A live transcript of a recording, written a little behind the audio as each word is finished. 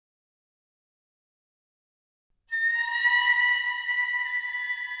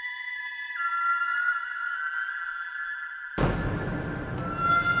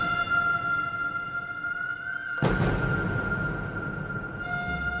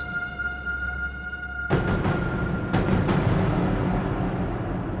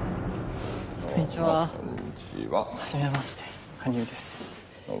ちは。こんにちは。はじめまして、羽生です。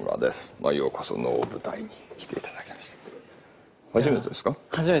野村です。ようこその舞台に来ていただきました。初めてですか？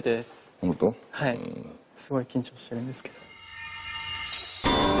初めてです。本当？はい。すごい緊張してるんですけど。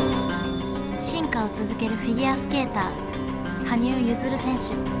進化を続けるフィギュアスケーター羽生結弦選手。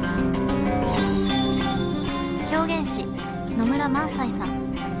狂言師野村萬斎さん。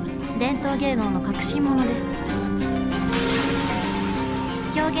伝統芸能の革新者です。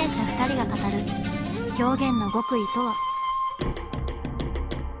狂言者2人が語る表現の極意とは。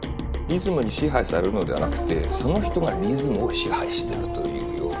リズムに支配されるのではなくて、その人がリズムを支配していると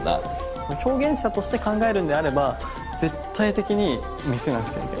いうような。表現者として考えるんであれば絶対的に見せな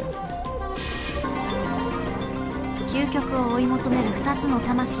くちゃいけないですね。究極を追い求める2つの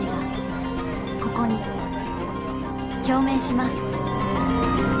魂がここに共鳴します。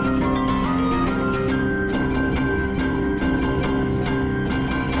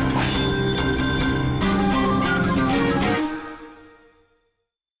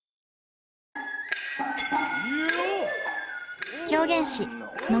狂言師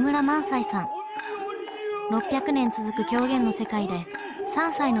野村萬斎さん。600年続く狂言の世界で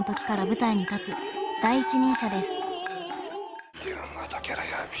3歳の時から舞台に立つ第一人者です。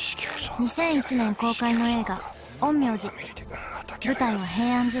2001年公開の映画「陰陽師」。舞台は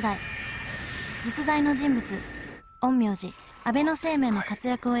平安時代。実在の人物陰陽師安倍晴明の活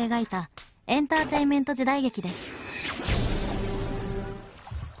躍を描いたエンターテインメント時代劇です。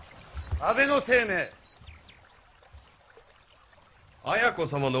安倍晴明、綾子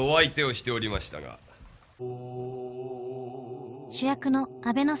様のお相手をしておりましたが。主役の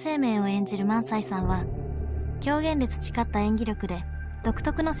安倍晴明を演じる萬斎さんは狂言で培った演技力で独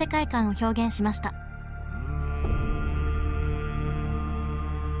特の世界観を表現しました。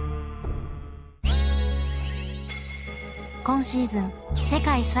今シーズン世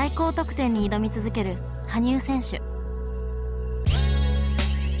界最高得点に挑み続ける羽生選手。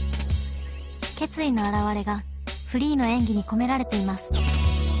決意の表れがフリーの演技に込められています。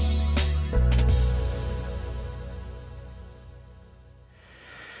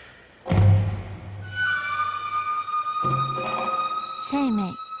生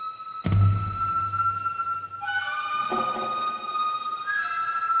命。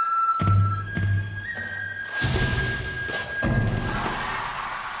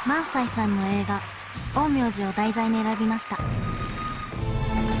萬斎さんの映画「陰陽師」を題材に選びました。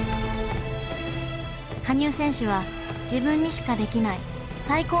羽生選手は自分にしかできない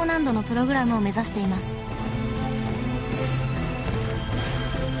最高難度のプログラムを目指しています。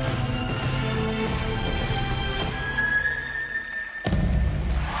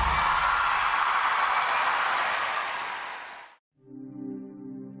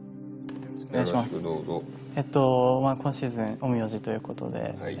お願いします。どうぞ。今シーズン陰陽師ということ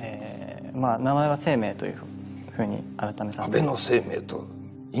で、はい、名前は生命というふうに改めさせて。安倍の生命と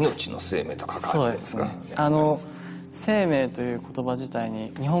命の生命と関わってるんですか？生命という言葉自体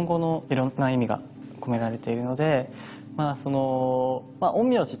に日本語のいろんな意味が込められているので、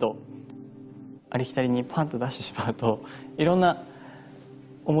陰陽師とありきたりにパンと出してしまうといろんな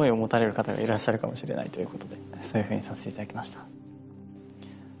思いを持たれる方がいらっしゃるかもしれないということで、そういうふうにさせていただきました。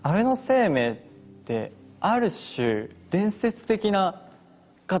安倍晴明ってある種伝説的な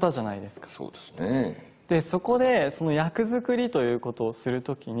方じゃないですか。そうですね。でそこでその役作りということをする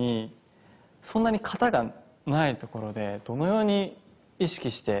ときにそんなに型がないところでどのように意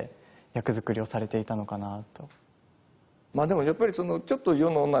識して役作りをされていたのかなと。でもやっぱりちょっと世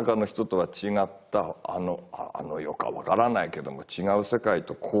の中の人とは違ったあの世かわからないけども違う世界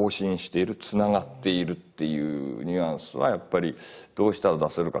と交信している、つながっているっていうニュアンスはやっぱりどうしたら出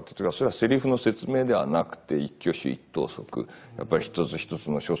せるかというか、それはセリフの説明ではなくて一挙手一投足やっぱり一つ一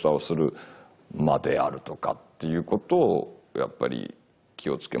つの所作をする間であるとかっていうことをやっぱり気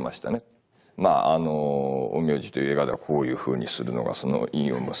をつけましたね。陰陽師という映画ではこういうふうにするのがその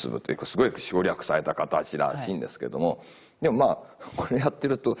因を結ぶというすごい省略された形らしいんですけども、でもこれやって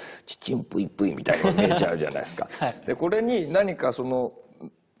るとチチンプイプイみたいに見えちゃうじゃないですか。でこれに何かその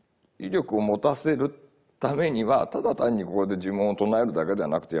威力を持たせるためにはただ単にここで呪文を唱えるだけでは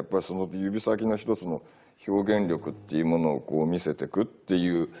なくて、やっぱりその指先の一つの表現力っていうものをこう見せていくって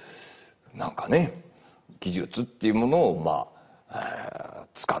いうなんかね技術っていうものを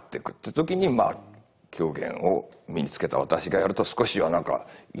使っていくって時に狂言を身につけた私がやると少しはなんか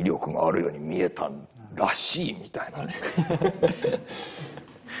威力があるように見えたらしいみたいなね。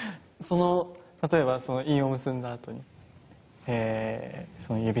例えばその韻を結んだ後に、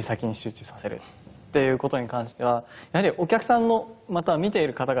その指先に集中させるっていうことに関してはやはりお客さんのまたは見てい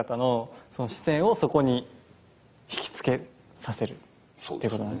る方々のその視線をそこに引きつけさせるってい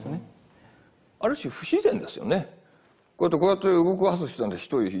うことなんですよね。ある種不自然ですよね。こうやって動かす人なんて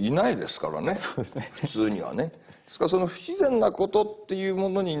人いないですからね。そうですね。普通にはね。ですからその不自然なことっていうも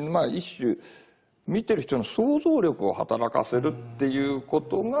のに一種見てる人の想像力を働かせるっていうこ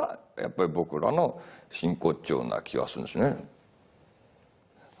とがやっぱり僕らの真骨頂な気がするんですね。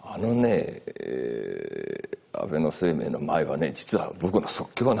安倍生命の前はね、実は僕の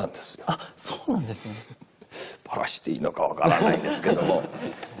即興なんですよ。あ、そうなんですね。バラしていいのかわからないんですけども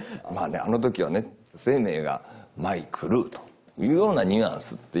あの時はね、生命が前狂うというようなニュアン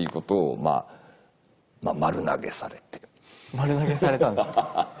スっていうことを丸投げされて。丸投げされたんです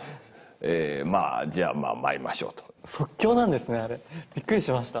か。じゃあ参りましょうと。即興なんですね、あれ。びっくり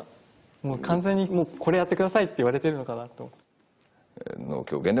しました。もう完全にもうこれやってくださいって言われてるのかなと。能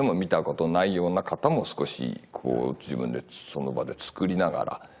狂言でも見たことないような方も少しこう自分でその場で作りなが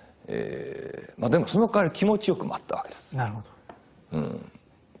ら、でもその代わり気持ちよく待ったわけです。なるほど。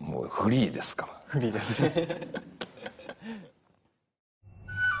もうフリーですから。フリーですね。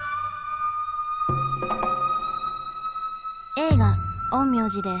映画「陰陽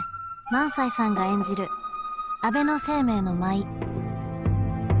師」で萬斎さんが演じる安倍生命の舞。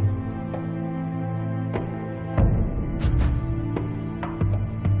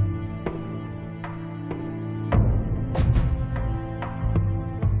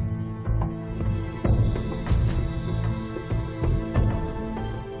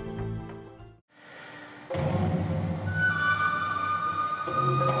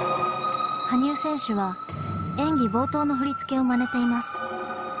羽生選手は演技冒頭の振り付けを真似ています。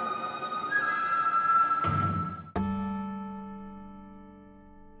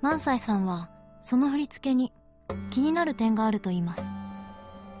萬斎さんはその振り付けに気になる点があると言います。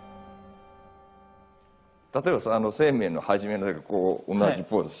例えば生命の初めの時こう同じ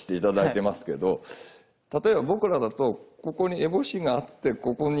ポーズしていただいてますけど、例えば僕らだとここに烏帽子があって、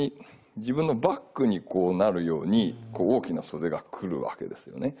ここに自分のバックにこうなるようにこう大きな袖が来るわけです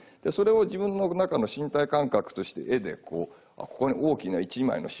よね。でそれを自分の中の身体感覚として絵でここに大きな一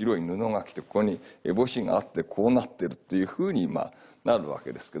枚の白い布が来て、ここに烏帽子があってこうなってるっていうふうになるわ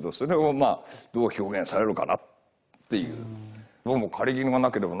けですけど、それをどう表現されるかなっていう。どうも仮絹が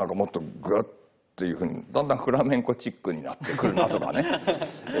なければもっとグッっていうふうにだんだんフラメンコチックになってくるなとかね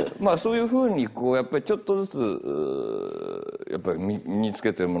そういうふうにやっぱりちょっとずつやっぱり身につ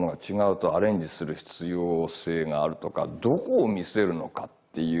けてるものが違うとアレンジする必要性があるとか、どこを見せるのかっ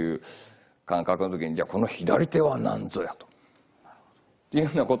ていう感覚の時に、じゃあこの左手は何ぞやとっていう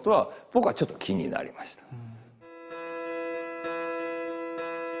ようなことは僕はちょっと気になりました。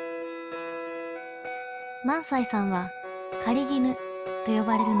萬斎さんは仮絹と呼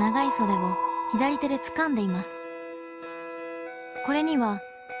ばれる長い袖を左手で掴んでいます。これには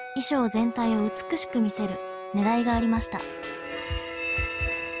衣装全体を美しく見せる狙いがありました。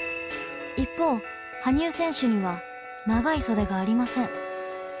一方、羽生選手には長い袖がありません。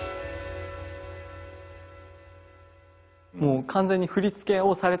もう完全に振り付け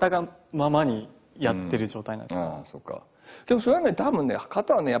をされたままにやってる状態なんです。ああ、そうか。でもそれはね、多分ね、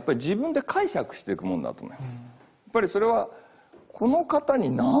方はね、やっぱり自分で解釈していくもんだと思います。やっぱりそれはこの方に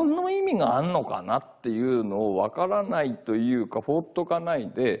何の意味があんのかなっていうのを分からないというか、放っとかない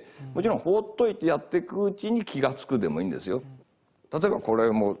で、もちろん放っといてやっていくうちに気が付くでもいいんですよ。例えばこ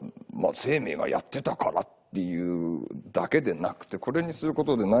れも、生命がやってたからっていうだけでなくて、これにするこ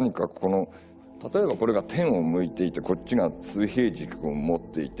とで何か例えばこれが天を向いていて、こっちが水平軸を持っ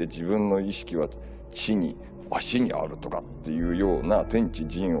ていて、自分の意識は地に足にあるとかっていうような天地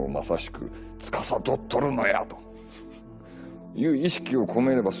人をまさしく司っとるのやという意識を込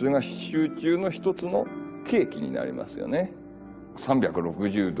めれば、それが集中の一つの契機になりますよね。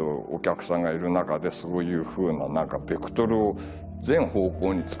360度お客さんがいる中で、そういうふうなベクトルを全方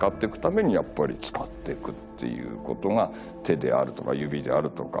向に使っていくためにやっぱり使っていくっていうことが手であるとか指である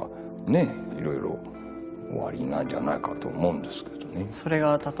とかね、いろいろ終わりなんじゃないかと思うんですけどね。それ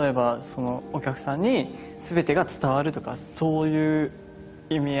が例えばそのお客さんに全てが伝わるとか、そういう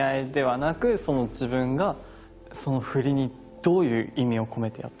意味合いではなく、その自分がその振りにどういう意味を込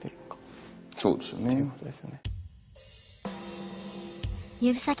めてやってるのか。そうですよね。ということですよね。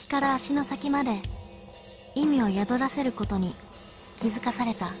指先から足の先まで意味を宿らせることに気づかさ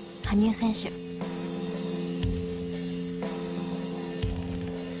れた羽生選手。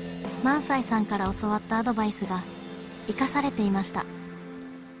萬斎さんから教わったアドバイスが生かされていました。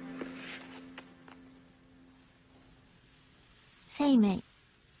生命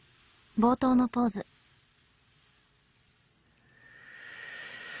冒頭のポーズ。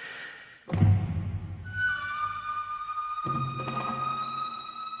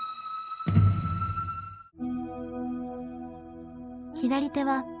左手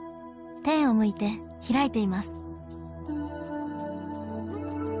は天を向いて開いています。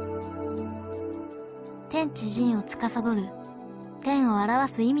天地人を司る天を表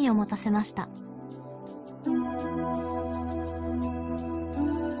す意味を持たせました。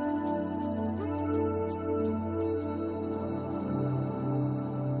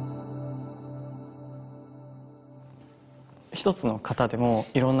一つの型でも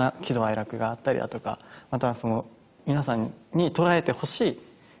いろんな喜怒哀楽があったりだとか、またその皆さんに捉えてほしい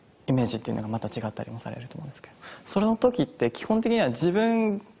イメージっていうのがまた違ったりもされると思うんですけど、それの時って基本的には自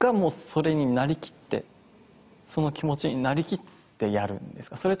分がもうそれになりきって、その気持ちになりきってやるんです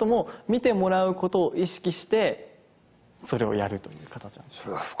か、それとも見てもらうことを意識してそれをやるという形なんですか？そ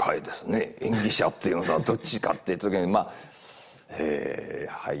れは深いですね。演技者っていうのがどっちかっていう時に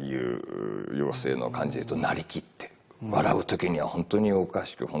俳優養成の感じで言うとなりきって、笑う時には本当におか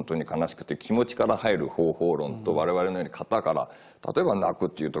しく本当に悲しくて気持ちから入る方法論と、我々のように型から、例えば泣くっ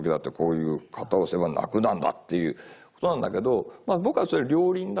ていう時だってこういう型をすれば泣くなんだっていうことなんだけど、僕はそれ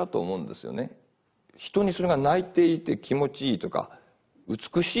両輪だと思うんですよね。人にそれが泣いていて気持ちいいとか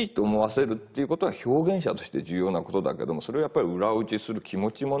美しいと思わせるっていうことは表現者として重要なことだけども、それをやっぱり裏打ちする気持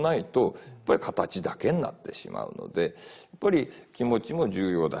ちもないとやっぱり形だけになってしまうので、やっぱり気持ちも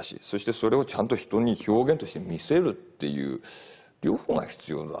重要だし、そしてそれをちゃんと人に表現として見せるっていう両方が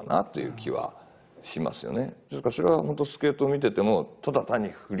必要だなという気はしますよね。ですからそれは本当スケートを見てても、ただ単に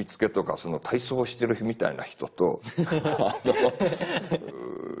振り付けとかその体操をしてるみたいな人と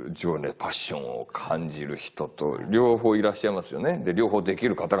情熱パッションを感じる人と両方いらっしゃいますよね。で両方でき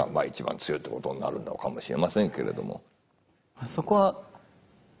る方が一番強いってことになるのかもしれませんけれども、そこは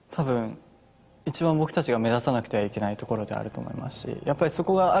多分一番僕たちが目指さなくてはいけないところであると思いますし、やっぱりそ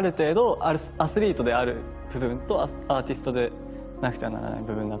こがある程度アスリートである部分とアーティストでなくてはならない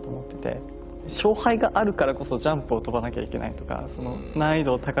部分だと思ってて、勝敗があるからこそジャンプを飛ばなきゃいけないとか、その難易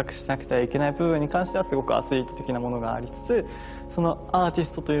度を高くしなくてはいけない部分に関してはすごくアスリート的なものがありつつ、そのアーティ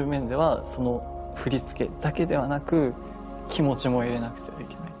ストという面ではその振り付けだけではなく気持ちも入れなくてはい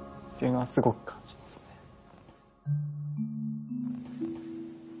けないっていうのはすごく感じますね。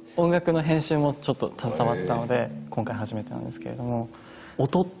音楽の編集もちょっと携わったので今回初めてなんですけれども、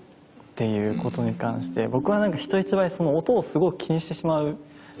音っていうことに関して僕はなんか人一倍その音をすごく気にしてしまう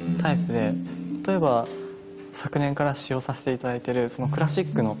タイプで、例えば昨年から使用させていただいているそのクラシ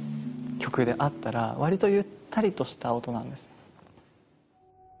ックの曲であったら割とゆったりとした音なんです。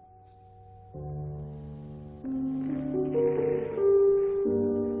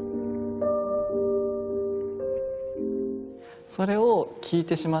それを聴い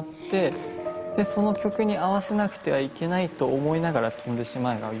てしまって、でその曲に合わせなくてはいけないと思いながら飛んでし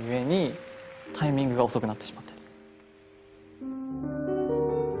まうがゆえにタイミングが遅くなってしまって、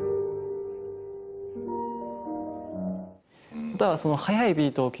だからその速いビ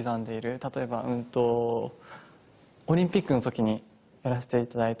ートを刻んでいる、例えばオリンピックの時にやらせてい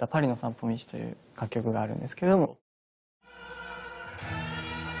ただいた「パリの散歩道」という楽曲があるんですけれども、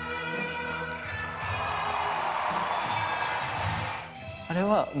あれ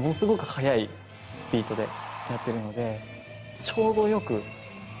はものすごく速いビートでやってるので、ちょうどよく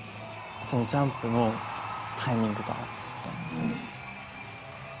そのジャンプのタイミングと合ったんですよね。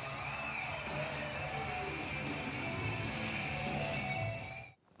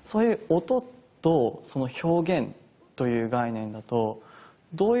そういう音とその表現という概念だと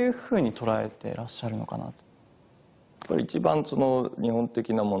どういうふうに捉えてらっしゃるのかなと。やっぱり一番その日本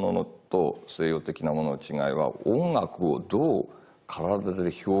的なものと西洋的なものの違いは、音楽をどう体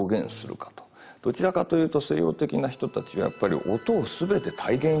で表現するかと。どちらかというと西洋的な人たちはやっぱり音を全て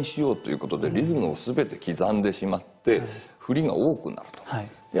体現しようということでリズムを全て刻んでしまって振りが多くなると、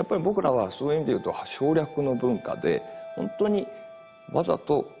やっぱり僕らはそういう意味で言うと省略の文化で、本当にわざ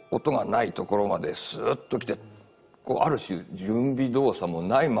と音がないところまでスーッときて、ある種準備動作も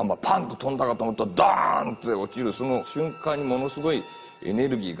ないままパンと飛んだかと思ったらダーンって落ちる、その瞬間にものすごいエネ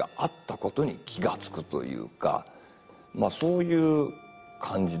ルギーがあったことに気が付くというか、そういう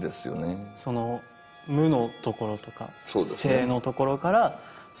感じですよね。その無のところとか静のところから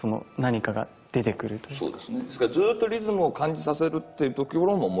その何かが出てくるというか。そうですね。ですからずっとリズムを感じさせるっていうとこ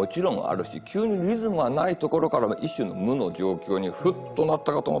ろももちろんあるし、急にリズムがないところから一種の無の状況にふっとなっ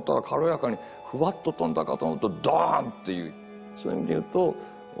たかと思ったら軽やかにふわっと飛んだかと思うとドーンっていう、そういう意味で言うと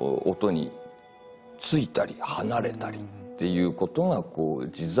音についたり離れたりっていうことが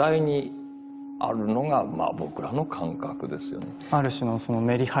自在にあるのが僕らの感覚ですよね。ある種のその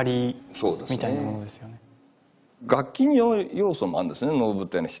メリハリみたいなものですよね。楽器の要素もあるんですね。能舞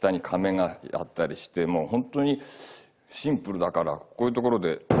台の下に亀があったりして、もう本当にシンプルだからこういうところ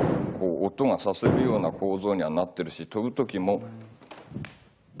で音がさせるような構造にはなってるし、飛ぶ時も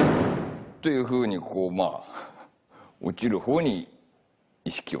というふうにこうまあ落ちる方に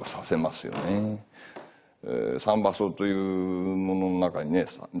意識をさせますよね。三馬走というものの中にね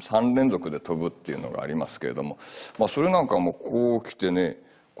3連続で飛ぶっていうのがありますけれども、まあ、それなんかもこう来てね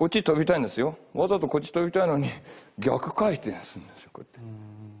こっち飛びたいんですよ。わざとこっち飛びたいのに逆回転するんですよ。こうや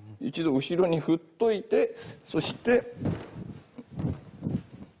って一度後ろに振っといて、そして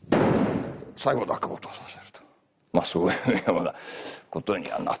最後だけ落とさせると、まあそういうようなことに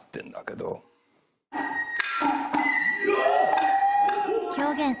はなってんだけど。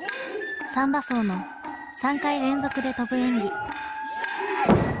狂言三馬走の3回連続で飛ぶ演技。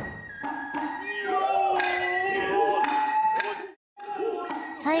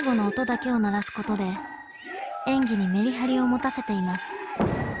最後の音だけを鳴らすことで演技にメリハリを持たせています。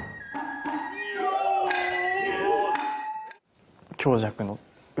強弱の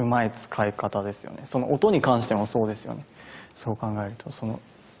うまい使い方ですよね。その音に関してもそうですよね。そう考えるとその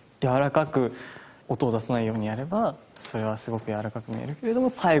柔らかく音を出さないようにやればそれはすごく柔らかく見えるけれども、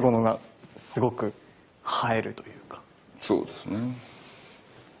最後のがすごく映えるというか。そうですね。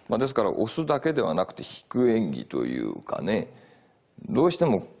まあ、ですから押すだけではなくて引く演技というかね、どうして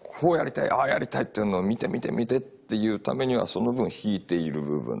もこうやりたいああやりたいっていうのを見て見て見てっていうためにはその分引いている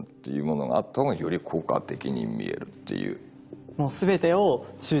部分っていうものがあった方がより効果的に見えるっていう。もう全てを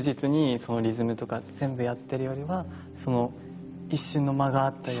忠実にそのリズムとか全部やってるよりはその一瞬の間があ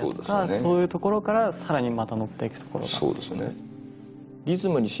ったりだとか、そういうところからさらにまた乗っていくところが。そうですね。リズ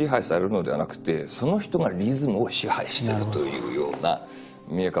ムに支配されるのではなくてその人がリズムを支配しているというような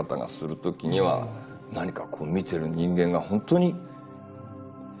見え方がする時には何かこう見てる人間が本当に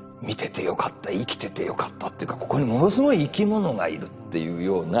見ててよかった生きててよかったっていうか、ここにものすごい生き物がいるっていう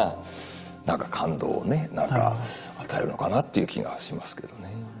ようななんか感動をねなんか与えるのかなっていう気がしますけど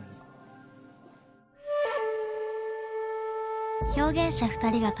ね。表現者2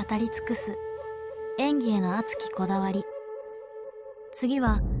人が語り尽くす演技への熱きこだわり。次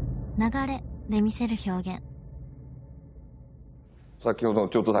は流れで見せる表現。先ほど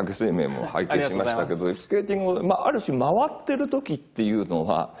ちょっとだけ生命も拝見しましたけどスケーティングを、まあ、ある種回ってる時っていうの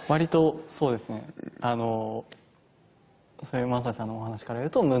は割とそうですね。そういう萬斎さんのお話から言う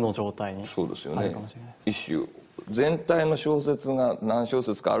と無の状態にあるかもしれないです。一種全体の小説が何小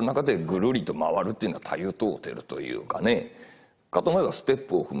節かある中でぐるりと回るっていうのは多湯問うてるというかね、かと思えばステッ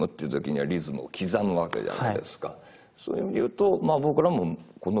プを踏むっていう時にはリズムを刻むわけじゃないですか、はい、そういう意味で言うと、まあ、僕らも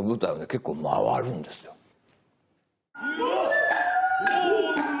この舞台はね結構回るんですよ。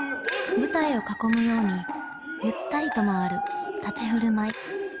舞台を囲むようにゆったりと回る立ち振る舞い。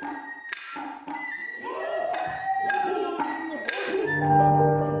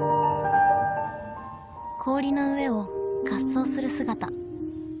氷の上を滑走する姿。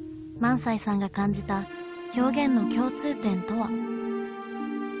萬斎さんが感じた表現の共通点とは。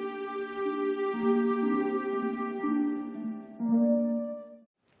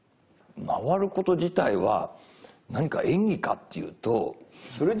回ること自体は何か演技かっていうと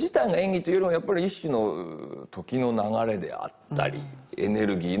それ自体が演技というよりもやっぱり一種の時の流れであったり、エネ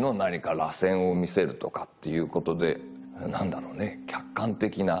ルギーの何か螺旋を見せるとかっていうことでなんだろうね、客観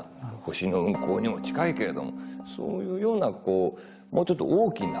的な星の運行にも近いけれどもそういうようなこうもうちょっと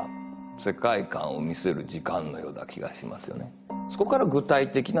大きな世界観を見せる時間のような気がしますよね。そこから具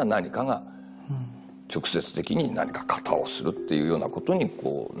体的な何かが直接的に何か型をするっていうようなことに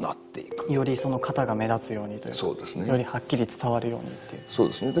こうなっていく。よりその型が目立つようにというか、そうですね、よりはっきり伝わるようにっていう。そう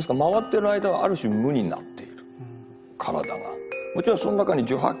ですね。ですから回ってる間はある種無になっている、体が。もちろんその中に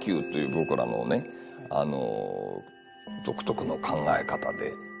受波球という僕らのね、独特の考え方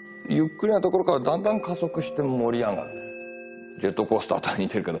でゆっくりなところからだんだん加速して盛り上がる。ジェットコースターと似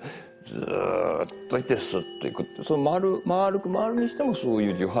てるけどずーっといってスッといくって、その丸く回るにしてもそう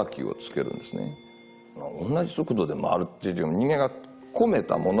いう受波球をつけるんですね。同じ速度で回るっていうよりも人間が込め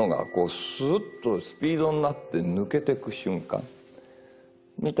たものがこうスーッとスピードになって抜けていく瞬間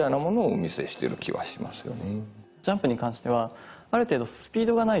みたいなものをお見せしている気はしますよね。ジャンプに関してはある程度スピー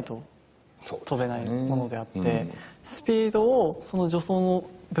ドがないと飛べないものであって、スピードをその助走の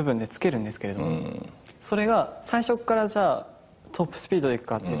部分でつけるんですけれども、それが最初からじゃあトップスピードでいく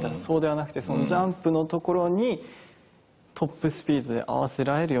かって言ったらそうではなくて、そのジャンプのところにトップスピードで合わせ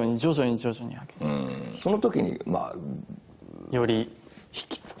られるように徐々に上げて、その時にまあより引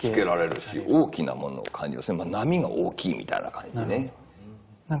きつけられるし、大きなものを感じますね。波が大きいみたいな感じね。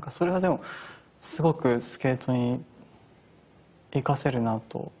なんかそれはでもすごくスケートに活かせるな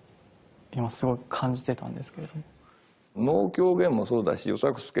と今すごく感じてたんですけれども。能狂言もそうだし、おそ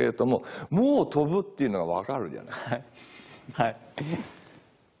らくスケートももう飛ぶっていうのが分かるじゃない。はい、はい、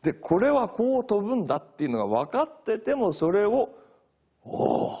でこれはこう飛ぶんだっていうのが分かっててもそれを「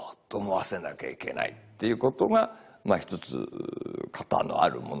おお」っと思わせなきゃいけないっていうことが、一つ型のあ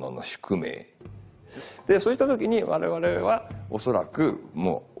るものの宿命で、そういった時に我々はおそらく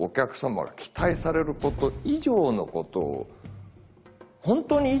もうお客様が期待されること以上のことを、本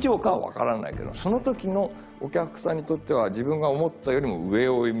当に以上かは分からないけど、その時のお客さんにとっては自分が思ったよりも上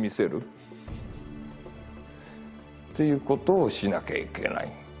を見せるっていうことをしなきゃいけな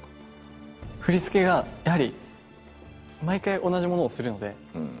い。振り付けがやはり毎回同じものをするので、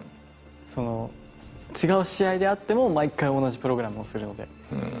その違う試合であっても毎回同じプログラムをするので、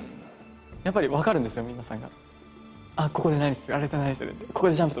やっぱり分かるんですよ、皆さんが。あ、ここで何する、あれで何するって、ここ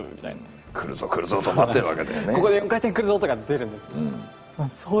でジャンプ飛ぶみたいな、来るぞ来るぞと待ってるわけだよね。ここで4回転来るぞとか出るんですよ。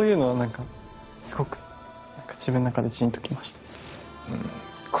そういうのはなんかすごく自分の中でジーンときました。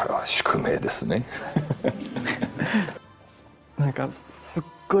これは宿命ですね。なんかすっ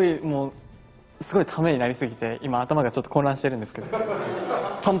ごいもうすごいためになりすぎて今頭がちょっと混乱してるんですけど、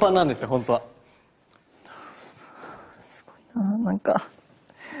パンパンなんですよ本当は。すごいな、なんか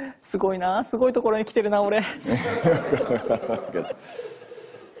すごいな、すごいところに来てるな俺。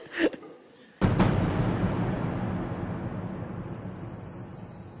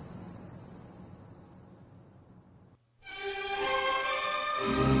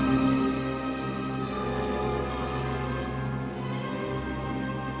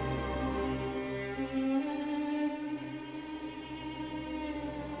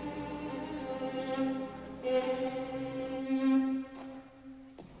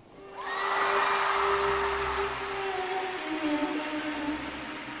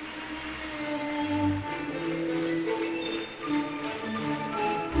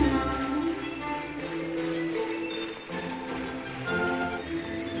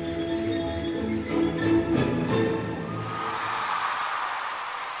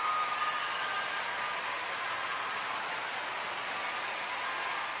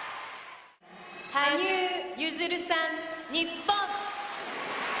羽生結弦さん、日本。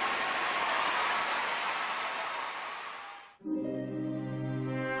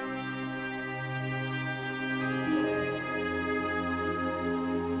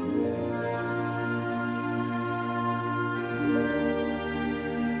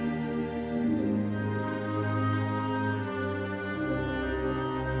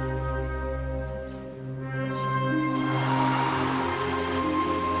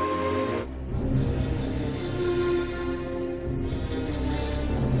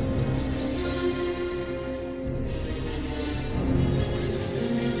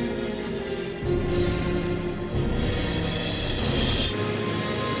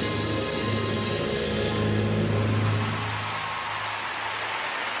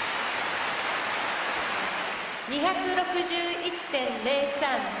261.03、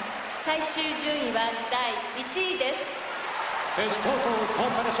最終順位は第1位です。His total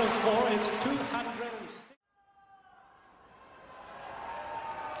competition score is 200. 羽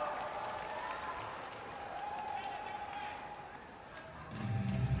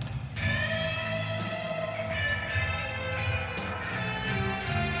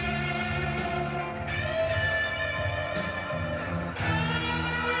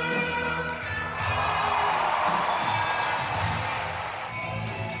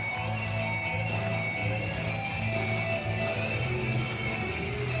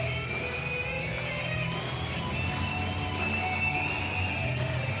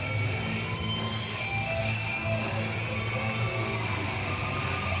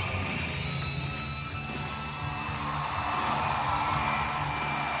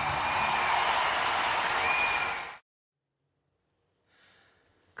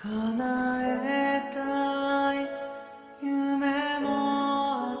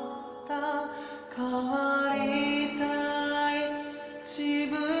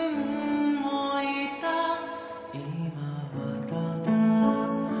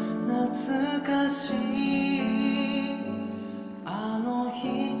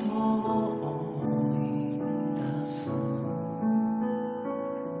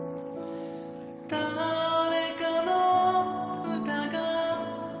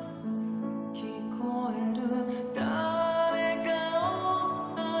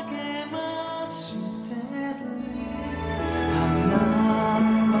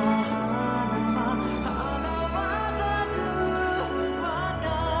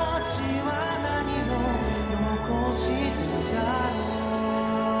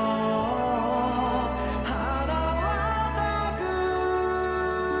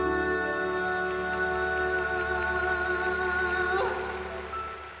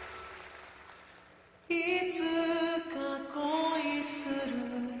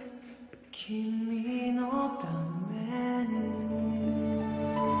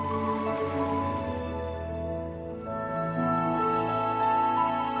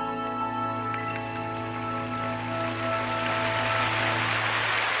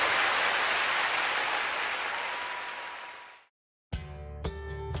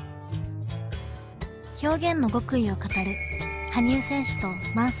表現の極意を語る羽生選手と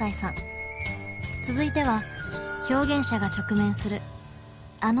萬斎さん。続いては表現者が直面する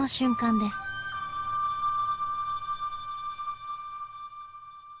あの瞬間です。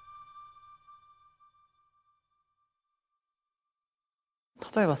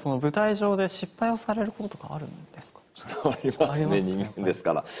例えばその舞台上で失敗をされることとかあるんですか？それはありますね。人間です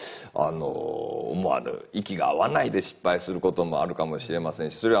から思わぬ息が合わないで失敗することもあるかもしれませ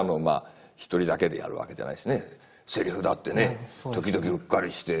んし、それは一人だけでやるわけじゃないですね。セリフだってね、時々うっか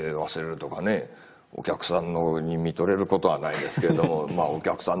りして忘れるとかね、お客さんのに見とれることはないですけれどもお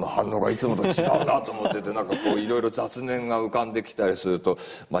客さんの反応がいつもと違うなと思ってて、なんかこういろいろ雑念が浮かんできたりすると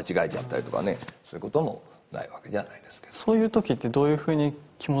間違えちゃったりとかね、そういうこともないわけじゃないですけど。そういう時ってどういうふうに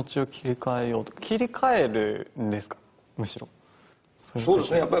気持ちを切り替えようと切り替えるんですか？むしろそうで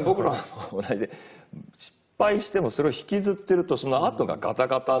すね。やっぱり僕らも同じで、失敗してもそれを引きずってるとその後がガタ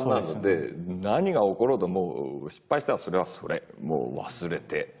ガタなので、何が起ころうともう失敗したらそれはそれもう忘れ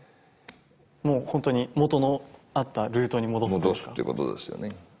て、もう本当に元のあったルートに戻すっていうことですよ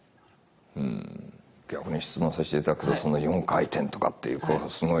ね。逆に質問させていただくと、その4回転とかっていうこう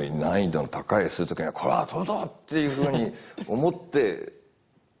すごい難易度の高いする時にはこれは飛ぶぞっていうふうに思って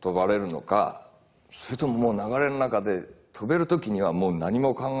飛ばれるのか、それとももう流れの中で飛べる時にはもう何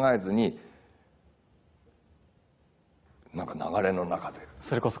も考えずになんか流れの中で、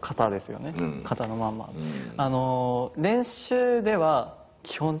それこそ型ですよね、型のまんま、練習では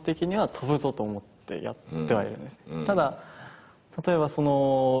基本的には飛ぶぞと思ってやってはいるんです、ただ例えばそ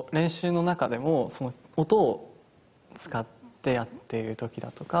の練習の中でもその音を使ってやっている時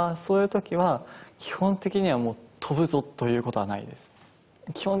だとか、そういう時は基本的にはもう飛ぶぞということはないです。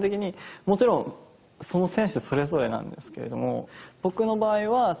基本的にもちろんその選手それぞれなんですけれども、僕の場合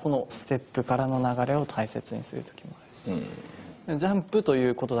はそのステップからの流れを大切にする時もあるし、ジャンプとい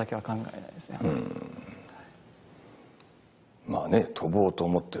うことだけは考えないですね。まあね、飛ぼうと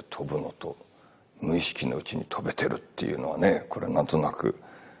思って飛ぶのと無意識のうちに飛べてるっていうのはね、これなんとなく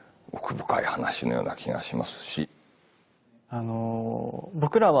奥深い話のような気がしますし、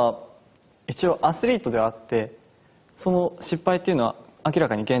僕らは一応アスリートではあって、その失敗っていうのは明ら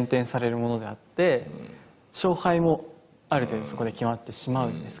かに減点されるものであって、勝敗もある程度そこで決まってしまう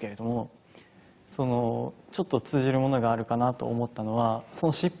んですけれども、そのちょっと通じるものがあるかなと思ったのは、そ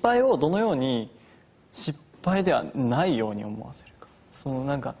の失敗をどのように失敗ではないように思わせるか、その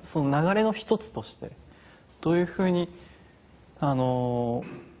なんかその流れの一つとしてどういうふうにな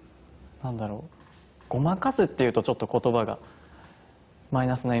んだろう、ごまかすっていうとちょっと言葉がマイ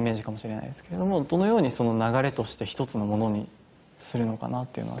ナスなイメージかもしれないですけれども、どのようにその流れとして一つのものにするのかなっ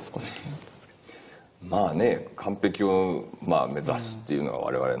ていうのは少し気になったんですけど。まあね、完璧を目指すっていうのが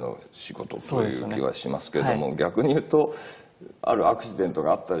我々の仕事という気はしますけれども、逆に言うとあるアクシデント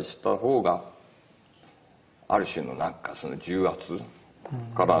があったりした方がある種のなんかその重圧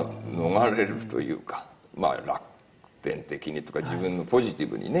から逃れるというか、楽天的にとか自分のポジティ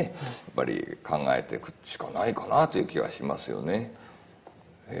ブにね、やっぱり考えていくしかないかなという気がしますよね。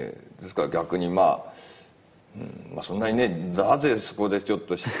ですから逆にそんなにね、なぜそこでちょっ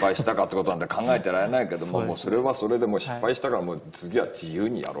と失敗したかってことなんて考えてられないけども、もうそれはそれでも失敗したからもう次は自由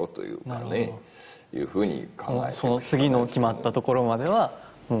にやろうというかね、いうふうに考えて、その次の決まったところまでは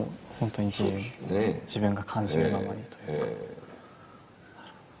もう本当に自由に、自分が感じるままにというか。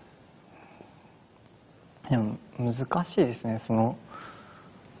でも難しいですね、その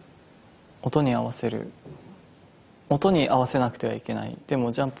音に合わせる、音に合わせなくてはいけない、で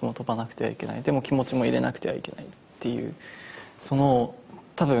もジャンプも飛ばなくてはいけない、でも気持ちも入れなくてはいけないっていう、その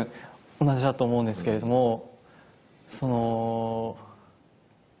多分同じだと思うんですけれども、その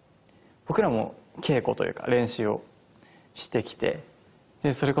僕らも稽古というか練習をしてきて、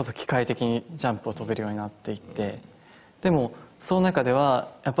でそれこそ機械的にジャンプを飛べるようになっていって、でもその中では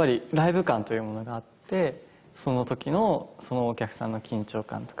やっぱりライブ感というものがあって、その時のそのお客さんの緊張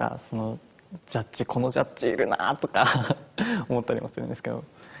感とか、そのジャッジ、このジャッジいるなとか思ったりもするんですけど、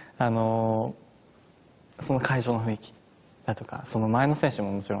その会場の雰囲気だとか、その前の選手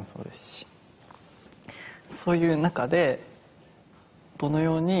ももちろんそうですし、そういう中でどの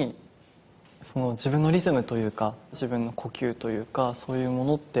ようにその自分のリズムというか自分の呼吸というか、そういうも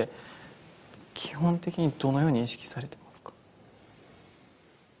のって基本的にどのように意識されてますか？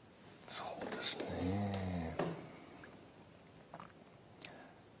そうですね、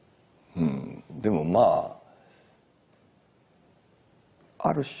でも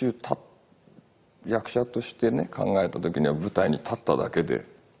ある種役者としてね考えた時には、舞台に立っただけで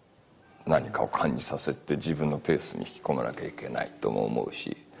何かを感じさせて自分のペースに引き込まなきゃいけないとも思う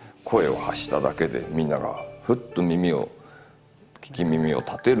し、声を発しただけでみんながふっと耳を聞き耳を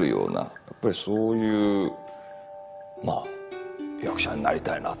立てるようなやっぱりそういう役者になり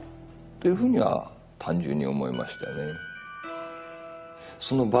たいなというふうには単純に思いましたよね。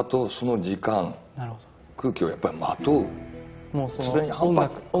その場とその時間、空気をやっぱりまとう。もうそ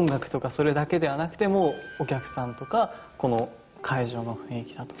の音楽とかそれだけではなくてもお客さんとかこの会場の雰囲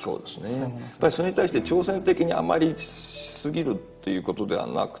気だとか、そうですね。やっぱりそれに対して挑戦的にあまりしすぎるっていうことでは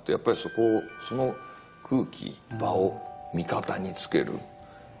なくて、やっぱりその空気場を味方につける、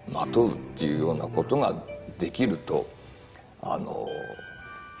まとうっていうようなことができると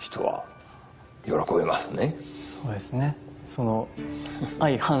人は喜びますね。そうですね。その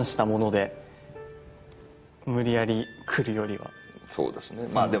相反したもので無理やり来るよりは。そうですね。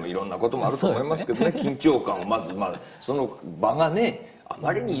でもいろんなこともあると思いますけどね。緊張感をまずその場がねあ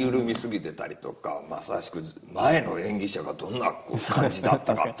まりに緩みすぎてたりとか、まさしく前の演技者がどんな感じだっ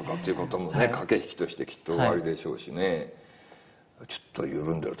たかとかっていうこともね、駆け引きとしてきっとありでしょうしね。ちょっと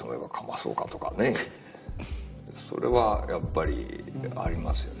緩んでると思えばかまそうかとかね。それはやっぱりあり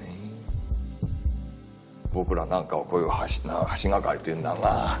ますよね。僕らなんかはこういう橋がかりという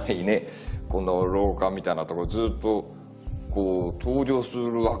長いねこの廊下みたいなところずっとこう登場す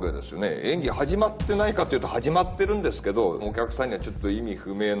るわけですよね。演技始まってないかというと始まってるんですけど、お客さんにはちょっと意味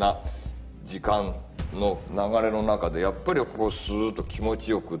不明な時間の流れの中でやっぱりこうスーッと気持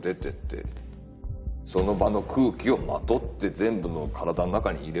ちよく出てってその場の空気をまとって全部の体の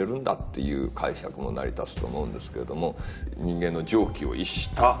中に入れるんだっていう解釈も成り立つと思うんですけれども、人間の常軌を逸し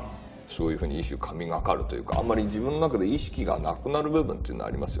たそういうふうに一種神がかるというか、あんまり自分の中で意識がなくなる部分っていうのは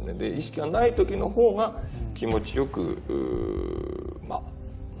ありますよね。で意識がない時の方が気持ちよく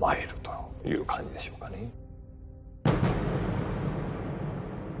参るという感じでしょうかね。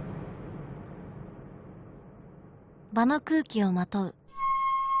場の空気をまとう。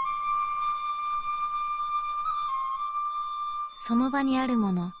その場にある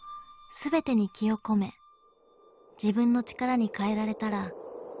ものすべてに気を込め、自分の力に変えられたら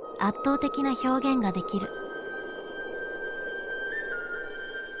圧倒的な表現ができる。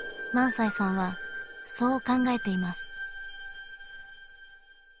萬斎さんはそう考えています。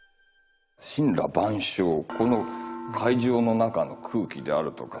森羅万象、この会場の中の空気であ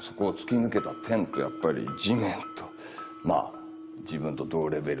るとか、そこを突き抜けた天とやっぱり地面と自分と同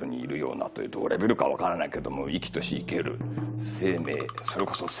レベルにいるようなという、同レベルかわからないけども生きとし生ける生命、それ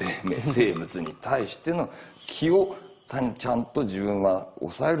こそ生物に対しての気をちゃんと自分は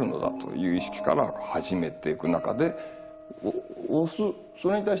抑えるのだという意識から始めていく中で、そ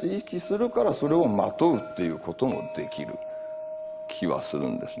れに対して意識するからそれをまとうっていうこともできる気はする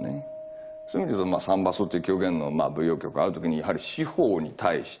んですね。そういう意味で言うと三場所という狂言の舞踊曲がある時にやはり四方に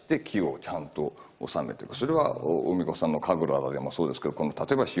対して気をちゃんと収めていく。それはおみこさんの神楽でもそうですけど、この例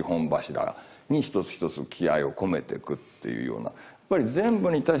えば四本柱に一つ一つ気合を込めていくっていうような、やっぱり全部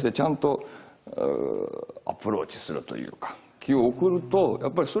に対してちゃんとアプローチするというか気を送ると、や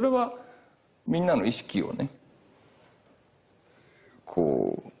っぱりそれはみんなの意識をね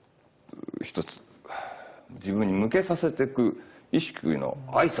こう一つ自分に向けさせていく意識の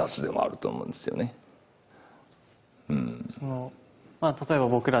挨拶でもあると思うんですよね。例えば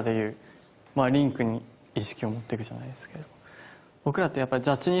僕らでいう、リンクに意識を持っていくじゃないですけど、僕らってやっぱりジ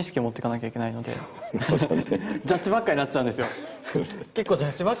ャッジに意識を持っていかなきゃいけないのでジャッジばっかりになっちゃうんですよ。結構ジャ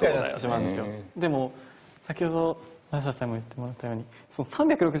ッジばっかりになってしまうんですよ。でも先ほど萬斎さんも言ってもらったように、その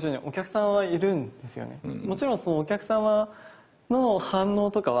360人お客さんはいるんですよね。もちろんそのお客様の反応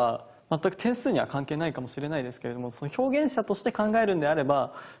とかは全く点数には関係ないかもしれないですけれども、その表現者として考えるんであれ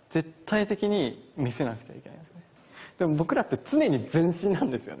ば絶対的に見せなくてはいけないんですよね。でも僕らって常に前進な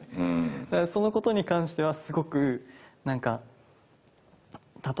んですよね。だからそのことに関してはすごく例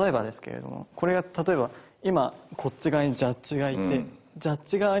えばですけれども、これが例えば今こっち側にジャッジがいて、ジャッ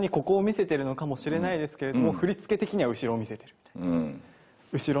ジ側にここを見せてるのかもしれないですけれども、振り付け的には後ろを見せてるみたいな、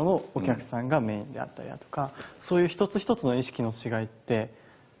後ろのお客さんがメインであったりだとか、そういう一つ一つの意識の違いって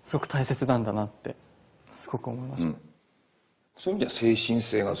すごく大切なんだなってすごく思いました。そういう意味では精神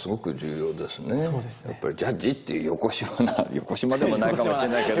性がすごく重要ですね。そうですね。やっぱりジャッジっていう横島でもないかもしれ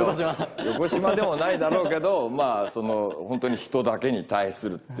ないけど横島でもないだろうけど、本当に人だけに対す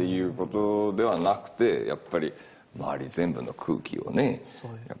るっていうことではなくて、やっぱり周り全部の空気をね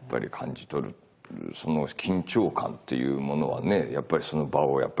やっぱり感じ取る、その緊張感っていうものはね、やっぱりその場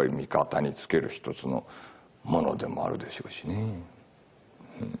をやっぱり味方につける一つのものでもあるでしょうしね。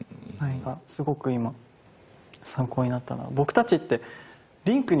すごく今参考になったのは、僕たちって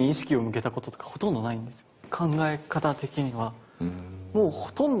リンクに意識を向けたこととかほとんどないんですよ。考え方的にはもう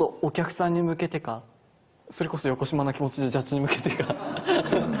ほとんどお客さんに向けてかそれこそ横島な気持ちでジャッジに向けてが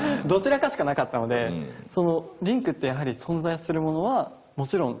どちらかしかなかったので、そのリンクってやはり存在するものはも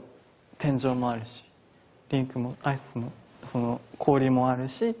ちろん天井もあるし、リンクもアイスのその氷もある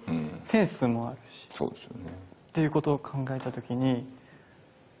し、フェンスもあるし、そうですよね。っていうことを考えた時に、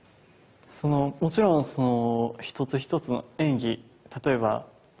もちろんその一つ一つの演技、例えば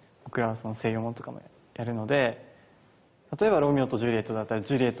僕らはその声優ものとかもやるので、例えばロミオとジュリエットだったら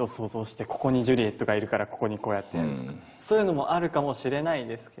ジュリエットを想像して、ここにジュリエットがいるからここにこうやってやるとか、そういうのもあるかもしれない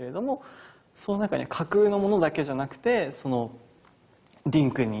ですけれども、その中に架空のものだけじゃなくて、そのリ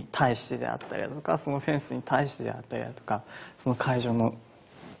ンクに対してであったりだとか、そのフェンスに対してであったりだとか、その会場の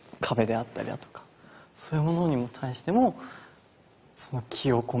壁であったりだとか、そういうものにも対してもその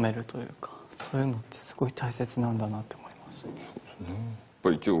気を込めるというか、そういうのってすごい大切なんだなって思いました。そうですね。やっぱ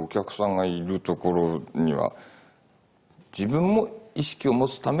り一応お客さんがいるところには自分も意識を持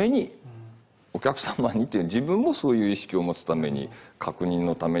つために、お客様にっていう自分もそういう意識を持つために、確認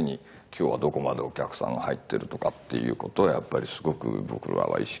のために今日はどこまでお客さんが入ってるとかっていうことはやっぱりすごく僕ら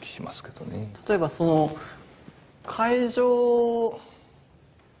は意識しますけどね。例えばその会場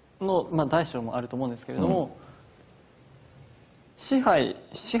の、大小もあると思うんですけれども、支配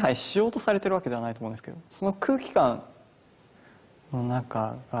しようとされてるわけではないと思うんですけど、その空気感の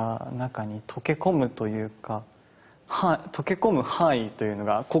中に溶け込むというか、溶け込む範囲というの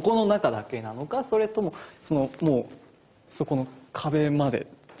がここの中だけなのか、それとももうそこの壁まで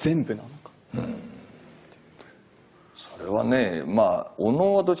全部なのか。それはね、お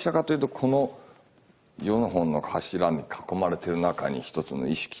能はどちらかというとこの4本の柱に囲まれている中に一つの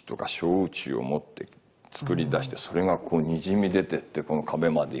意識とか小宇宙を持って作り出して、それがこうにじみ出てってこの壁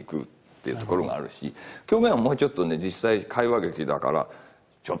まで行くっていうところがあるし、表面はもうちょっとね、実際会話劇だから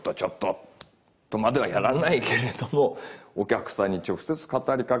ちょっととまではやらないけれども、お客さんに直接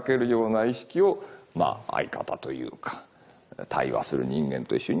語りかけるような意識を相方というか対話する人間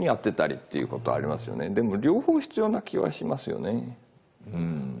と一緒にやってたりっていうことはありますよね。でも両方必要な気はしますよね。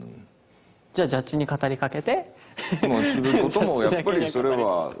じゃあジャッジに語りかけてすることもやっぱりそれ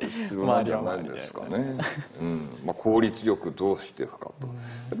は必要なんじゃないですかね。効率よくどうしていくかと、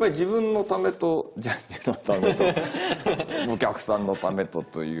やっぱり自分のためとジャッジのためとお客さんのためと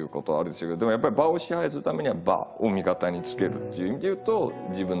ということはあるでしょうけど、でもやっぱり場を支配するためには場を味方につけるっていう意味で言うと、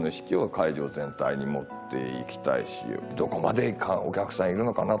自分の意識を会場全体に持っていきたいし、どこまでお客さんいる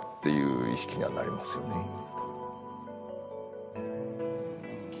のかなっていう意識にはなりますよね。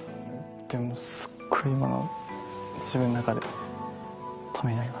でもすっごい今の自分の中でた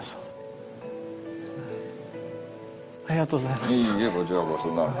めになりました。ありがとうございました。いいえ、こちらこそ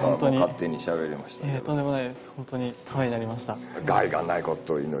なんか勝手に喋りました。とんでもないです。本当にためになりました。害がないこ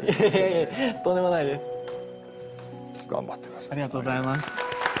とを祈ります。とんでもないです。頑張ってください。ありがとうございます。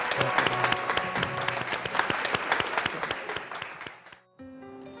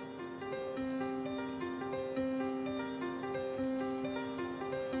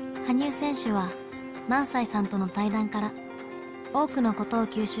羽生選手は萬斎さんとの対談から多くのことを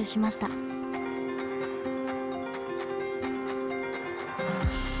吸収しました。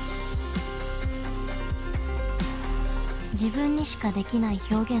自分にしかできない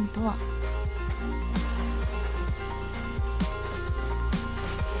表現とは、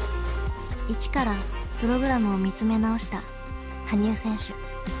一からプログラムを見つめ直した羽生選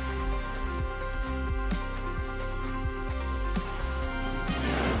手。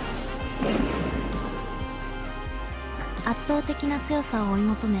圧倒的な強さを追い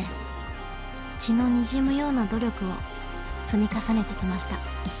求め、血のにじむような努力を積み重ねてきました。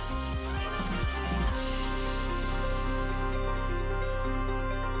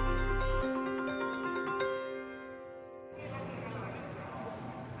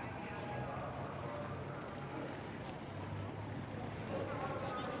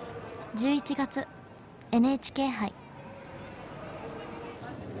11月 NHK 杯。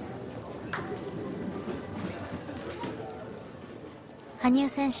羽生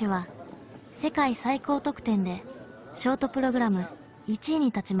選手は世界最高得点でショートプログラム1位に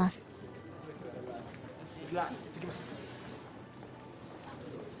立ちます。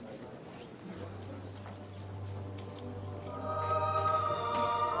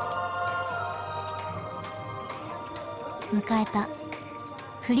迎えた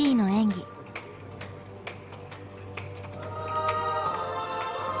フリーの演技。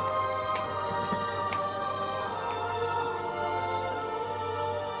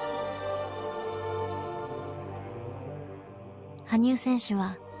羽生選手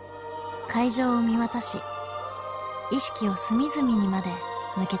は会場を見渡し、意識を隅々にまで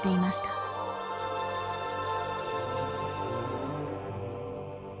向けていました。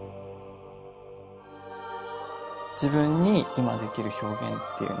自分に今できる表現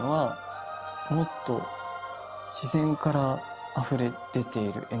っていうのはもっと自然から溢れ出て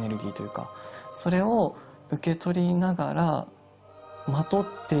いるエネルギーというか、それを受け取りながらまとっ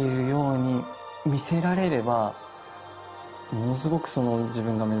ているように見せられれば、ものすごくその自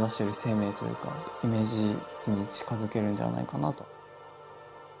分が目指している生命というかイメージ図に近づけるんではないかなと。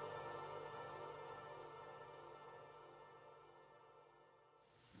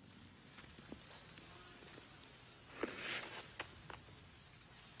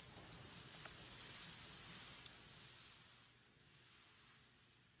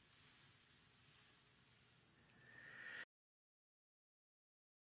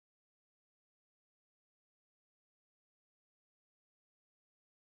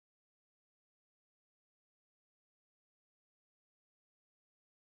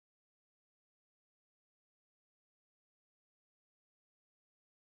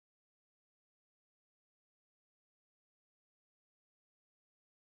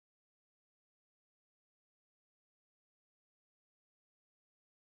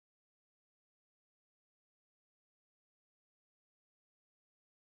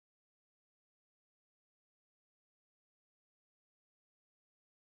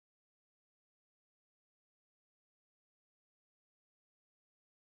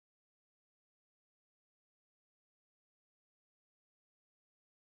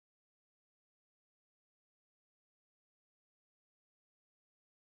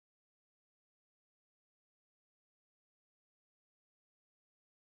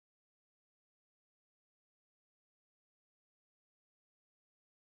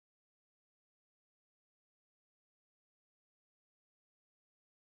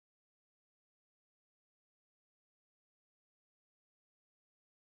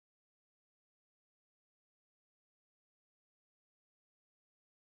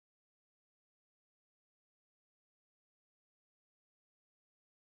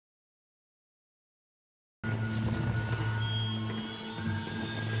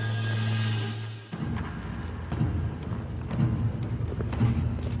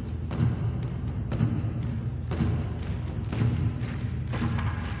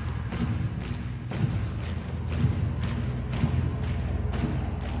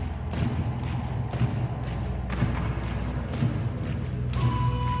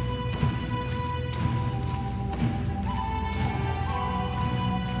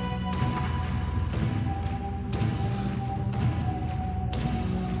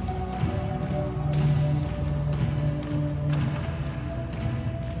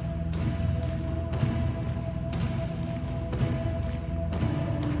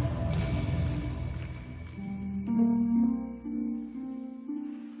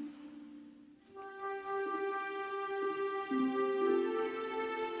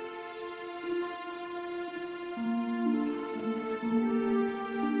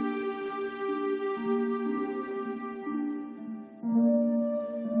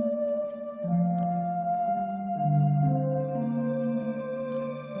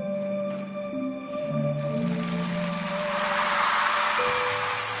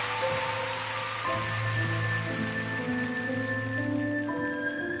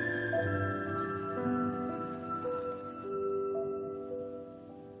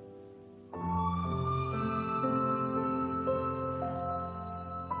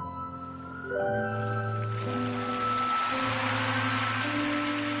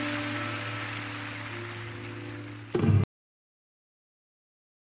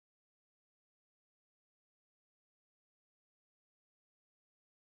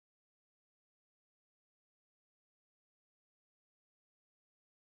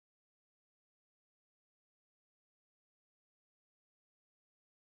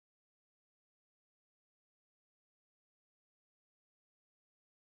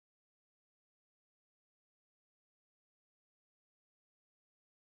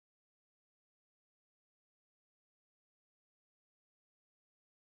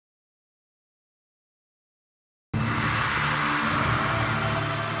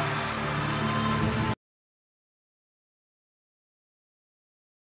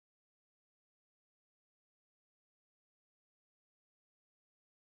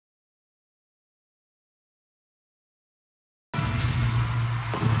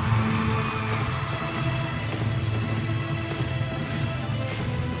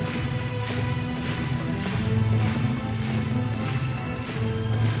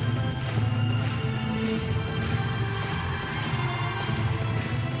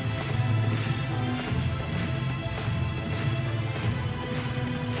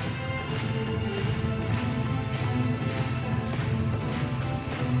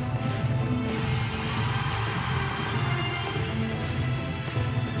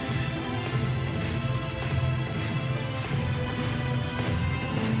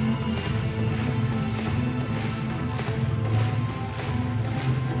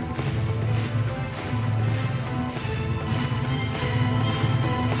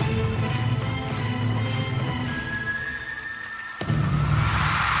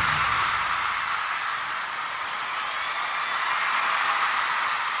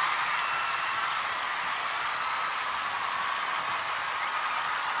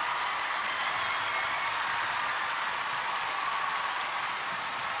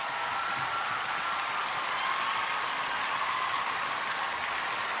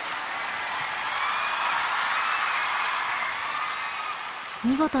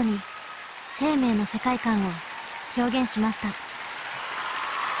見事に生命の世界観を表現しました。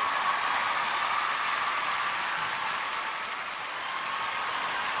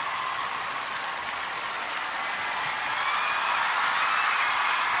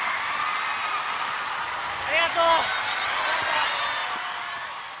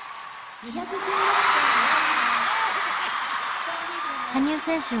羽生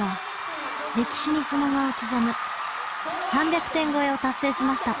選手は歴史にその名を刻む300点超えを達成し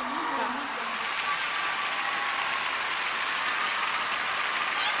ました。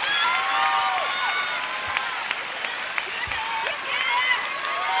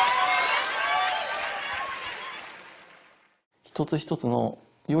一つ一つの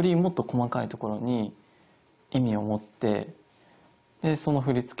よりもっと細かいところに意味を持って、でその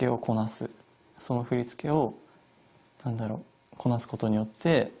振り付けをこなす、その振り付けをこなすことによっ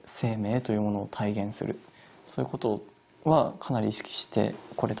て生命というものを体現する、そういうことはかなり意識して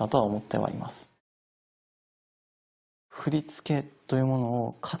これたとは思ってはいます。振り付けというもの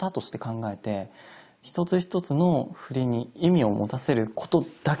を型として考えて、一つ一つの振りに意味を持たせること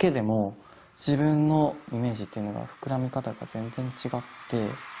だけでも自分のイメージっていうのが膨らみ方が全然違って、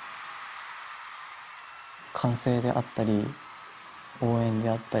歓声であったり応援で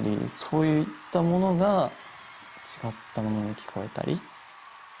あったり、そういったものが違ったものに聞こえたり、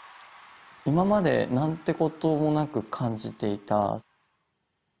今までなんてこともなく感じていた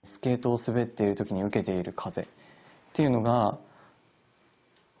スケートを滑っている時に受けている風っていうのが、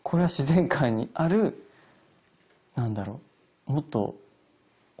これは自然界にあるもっと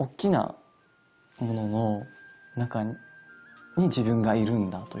大きなものの中に自分がいるん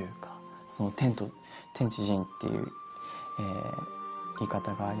だというか、その天地人っていう、言い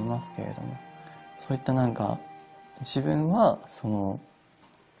方がありますけれども、そういった自分はその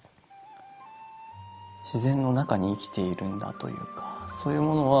自然の中に生きているんだというか、そういう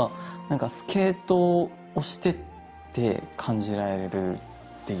ものはスケートをしてって感じられるっ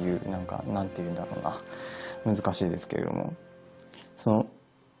ていう、なんていうんだろうな、難しいですけれども、その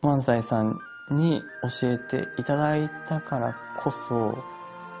萬斎さんに教えていただいたからこそ、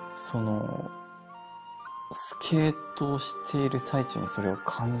そのスケートをしている最中にそれを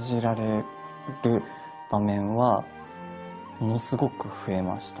感じられる場面はものすごく増え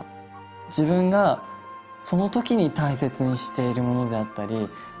ました。自分がその時に大切にしているものであったり、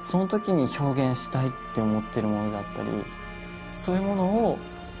その時に表現したいって思っているものであったり、そういうものを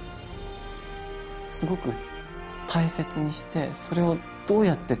すごく大切にして、それをどう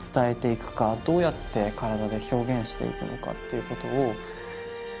やって伝えていくか、どうやって体で表現していくのかっていうことを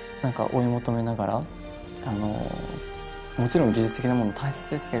追い求めながら、もちろん技術的なもの大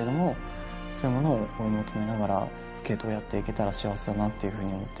切ですけれども、そういうものを追い求めながらスケートをやっていけたら幸せだなっていうふう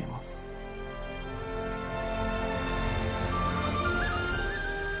に思っています。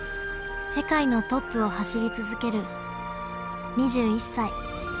世界のトップを走り続ける21歳。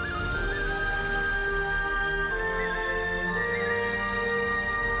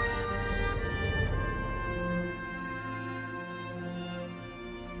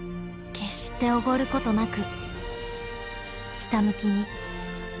決しておごることなくひたむきに、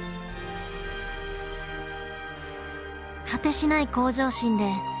果てしない向上心で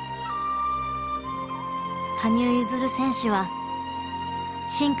羽生結弦選手は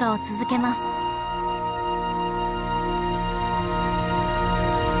進化を続けます。